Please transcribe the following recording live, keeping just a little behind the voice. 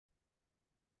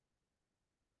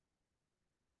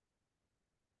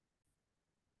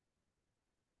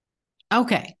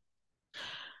Okay,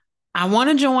 I want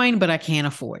to join, but I can't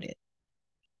afford it.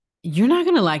 You're not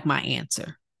going to like my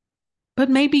answer, but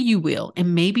maybe you will,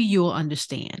 and maybe you'll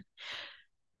understand.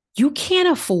 You can't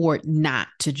afford not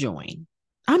to join.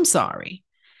 I'm sorry.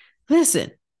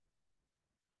 Listen,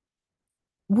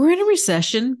 we're in a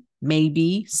recession,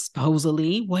 maybe,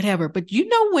 supposedly, whatever. But you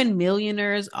know when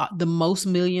the most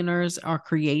millionaires are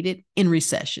created in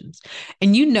recessions.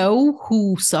 And you know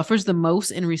who suffers the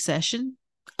most in recession?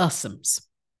 Usums.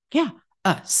 Yeah,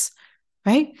 us,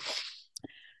 right?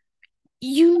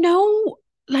 You know,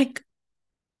 like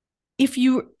if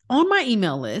you're on my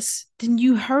email list, then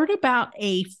you heard about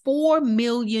a $4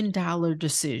 million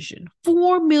decision.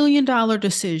 $4 million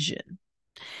decision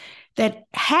that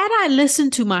had I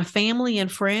listened to my family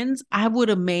and friends, I would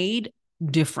have made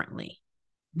differently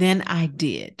than I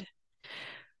did.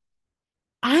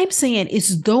 I'm saying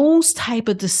it's those type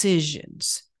of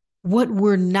decisions, what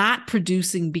we're not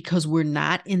producing because we're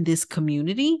not in this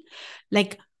community.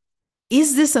 Like,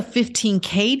 is this a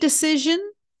 15K decision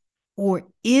or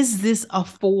is this a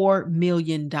 $4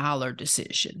 million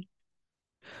decision?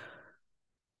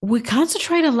 We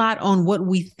concentrate a lot on what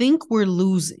we think we're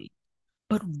losing.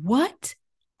 But what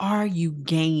are you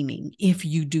gaining if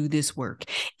you do this work?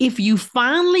 If you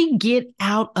finally get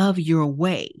out of your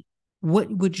way,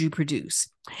 what would you produce?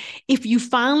 If you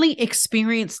finally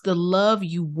experience the love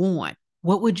you want,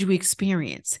 what would you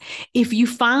experience? If you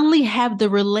finally have the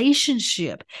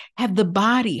relationship, have the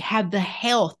body, have the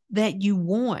health that you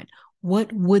want,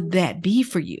 what would that be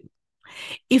for you?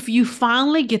 If you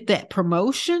finally get that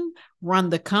promotion, run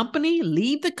the company,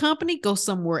 leave the company, go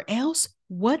somewhere else,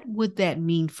 what would that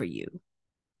mean for you?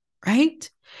 Right?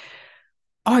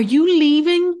 Are you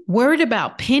leaving worried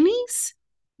about pennies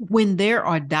when there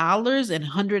are dollars and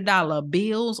 $100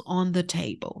 bills on the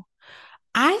table?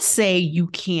 I say you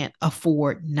can't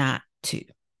afford not to.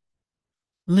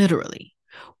 Literally.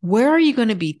 Where are you going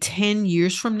to be 10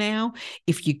 years from now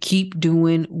if you keep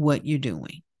doing what you're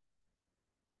doing?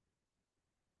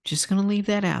 Just going to leave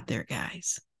that out there,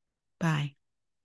 guys. Bye.